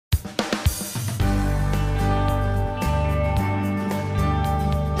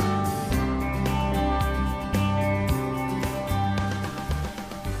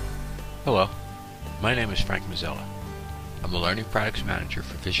My name is Frank Mazzella. I'm the Learning Products Manager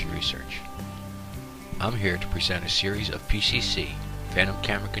for Vision Research. I'm here to present a series of PCC, Phantom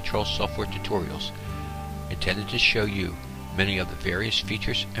Camera Control software tutorials intended to show you many of the various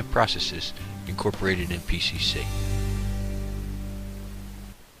features and processes incorporated in PCC.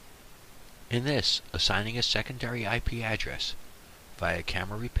 In this, assigning a secondary IP address via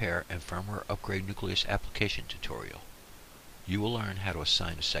camera repair and firmware upgrade nucleus application tutorial, you will learn how to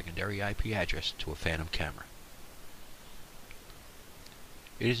assign a secondary IP address to a Phantom camera.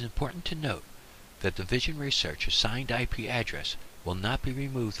 It is important to note that the Vision Research assigned IP address will not be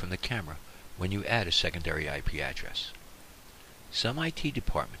removed from the camera when you add a secondary IP address. Some IT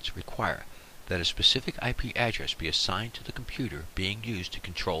departments require that a specific IP address be assigned to the computer being used to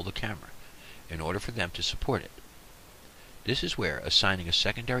control the camera in order for them to support it. This is where assigning a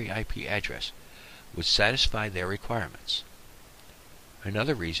secondary IP address would satisfy their requirements.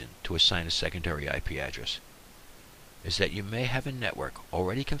 Another reason to assign a secondary IP address is that you may have a network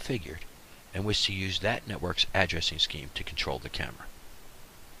already configured and wish to use that network's addressing scheme to control the camera.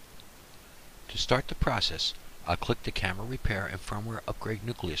 To start the process, I'll click the Camera Repair and Firmware Upgrade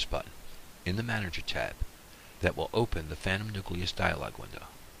Nucleus button in the Manager tab that will open the Phantom Nucleus dialog window.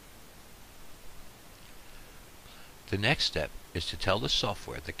 The next step is to tell the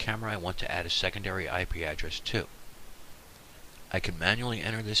software the camera I want to add a secondary IP address to. I can manually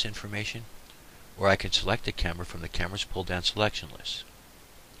enter this information, or I can select the camera from the camera's pull-down selection list,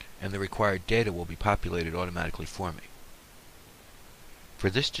 and the required data will be populated automatically for me. For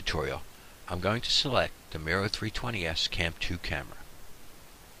this tutorial, I'm going to select the Miro 320S Cam 2 camera.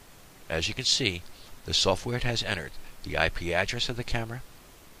 As you can see, the software has entered the IP address of the camera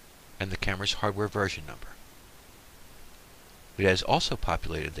and the camera's hardware version number. It has also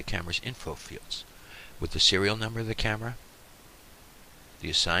populated the camera's info fields with the serial number of the camera, the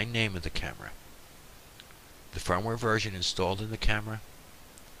assigned name of the camera, the firmware version installed in the camera,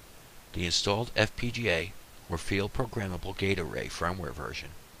 the installed FPGA or Field Programmable Gate Array firmware version,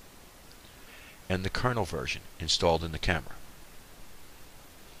 and the kernel version installed in the camera.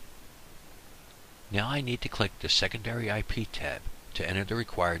 Now I need to click the Secondary IP tab to enter the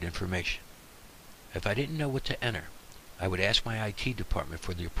required information. If I didn't know what to enter, I would ask my IT department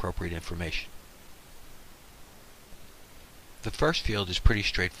for the appropriate information. The first field is pretty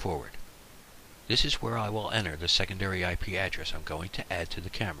straightforward. This is where I will enter the secondary IP address I'm going to add to the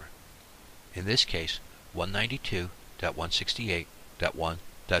camera. In this case,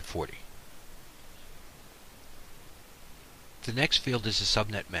 192.168.1.40. The next field is the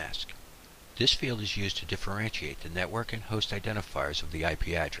subnet mask. This field is used to differentiate the network and host identifiers of the IP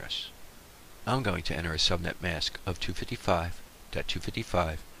address. I'm going to enter a subnet mask of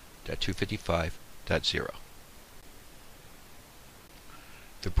 255.255.255.0.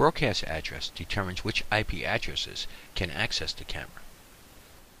 The broadcast address determines which IP addresses can access the camera.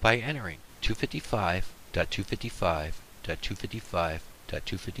 By entering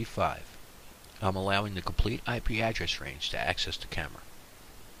 255.255.255.255, I'm allowing the complete IP address range to access the camera.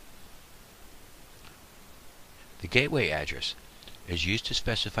 The gateway address is used to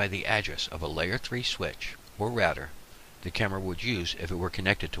specify the address of a layer 3 switch or router the camera would use if it were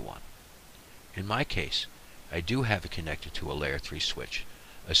connected to one. In my case, I do have it connected to a layer 3 switch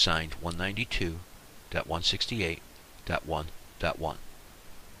assigned 192.168.1.1.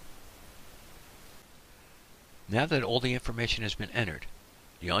 Now that all the information has been entered,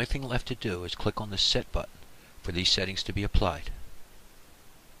 the only thing left to do is click on the Set button for these settings to be applied.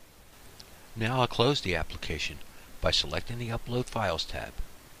 Now I'll close the application by selecting the Upload Files tab,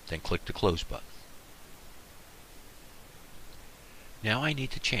 then click the Close button. Now I need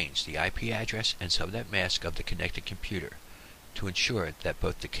to change the IP address and subnet mask of the connected computer to ensure that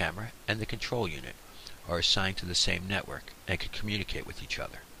both the camera and the control unit are assigned to the same network and can communicate with each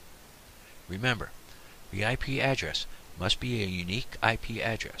other. Remember, the IP address must be a unique IP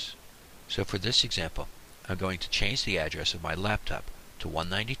address. So for this example, I'm going to change the address of my laptop to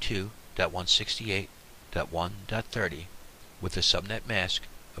 192.168.1.30 with a subnet mask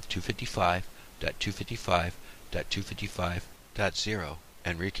of 255.255.255.0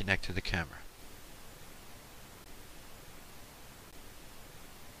 and reconnect to the camera.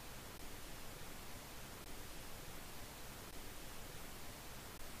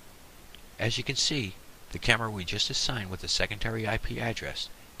 As you can see, the camera we just assigned with the secondary IP address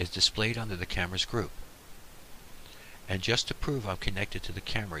is displayed under the camera's group. And just to prove I'm connected to the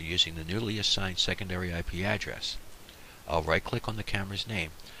camera using the newly assigned secondary IP address, I'll right-click on the camera's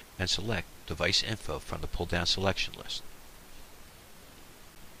name and select Device Info from the pull-down selection list.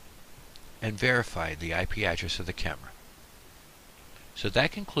 and verify the IP address of the camera. So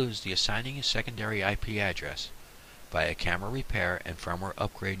that concludes the assigning a secondary IP address via camera repair and firmware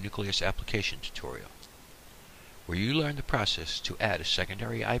upgrade nucleus application tutorial, where you learn the process to add a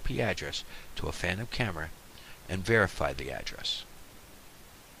secondary IP address to a Phantom camera and verify the address.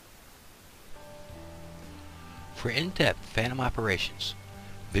 For in-depth Phantom operations,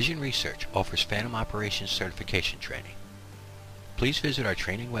 Vision Research offers Phantom Operations Certification Training. Please visit our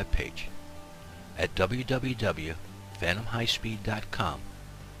training webpage at www.phantomhighspeed.com,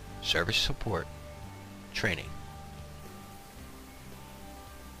 Service Support, Training.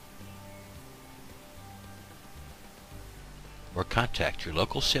 Or contact your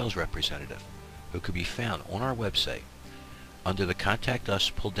local sales representative, who can be found on our website under the Contact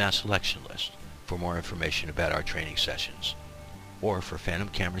Us pull-down selection list for more information about our training sessions, or for Phantom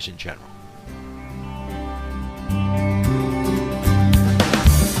cameras in general.